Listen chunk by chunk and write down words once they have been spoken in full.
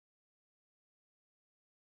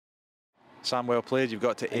Sam, well played. You've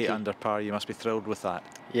got to Thank 8 you. under par. You must be thrilled with that.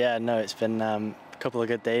 Yeah, no, it's been a couple of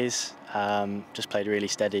good days. Just played really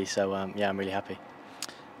steady, so yeah, I'm really happy.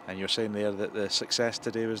 And you're saying there that the success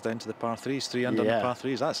today was down to the par 3s, 3 under Yeah. the par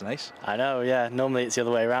 3s. That's nice. I know, yeah. Normally it's the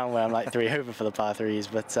other way around where I'm like 3 over for the par 3s,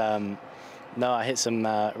 but no, I hit some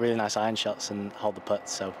really nice iron shots and hold the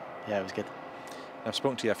putts, so yeah, it was good. I've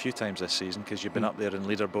spoken to you a few times this season because you've been up there in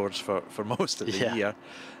leaderboards for most of the year.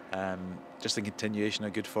 Just a continuation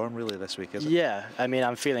of good form really this week, is it? Yeah, I mean,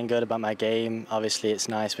 I'm feeling good about my game. Obviously, it's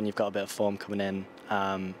nice when you've got a bit of form coming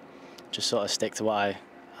in. Just sort of stick to what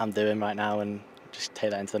I'm doing right now and just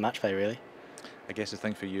take that into the match play, really. I guess the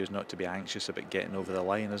thing for you is not to be anxious about getting over the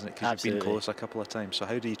line, isn't it? Because you've been close a couple of times. So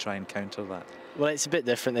how do you try and counter that? Well, it's a bit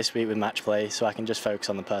different this week with match play, so I can just focus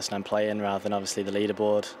on the person I'm playing rather than obviously the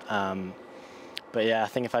leaderboard. But yeah, I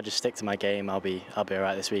think if I just stick to my game, I'll be all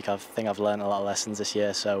right this week. I think I've learned a lot of lessons this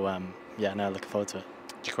year, so yeah, no, looking forward to it.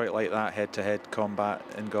 Do you quite like that head-to-head combat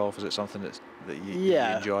in golf? Is it something that you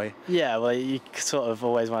enjoy? Yeah, well, you sort of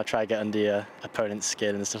always want to try to get under your opponent's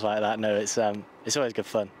skin and stuff like that. No, it's always good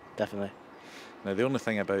fun, definitely. Now, the only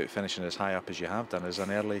thing about finishing as high up as you have done is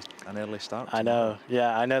an early start. I know,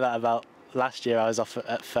 yeah, I know that about last year. I was off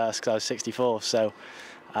at first because I was 64, so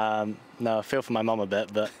no, I feel for my mum a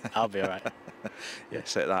bit, but I'll be all right. Yeah,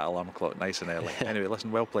 set that alarm clock nice and early. Anyway,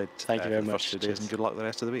 listen, well played. Thank you very much. First 2 days, and good luck the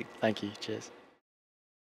rest of the week. Thank you. Cheers.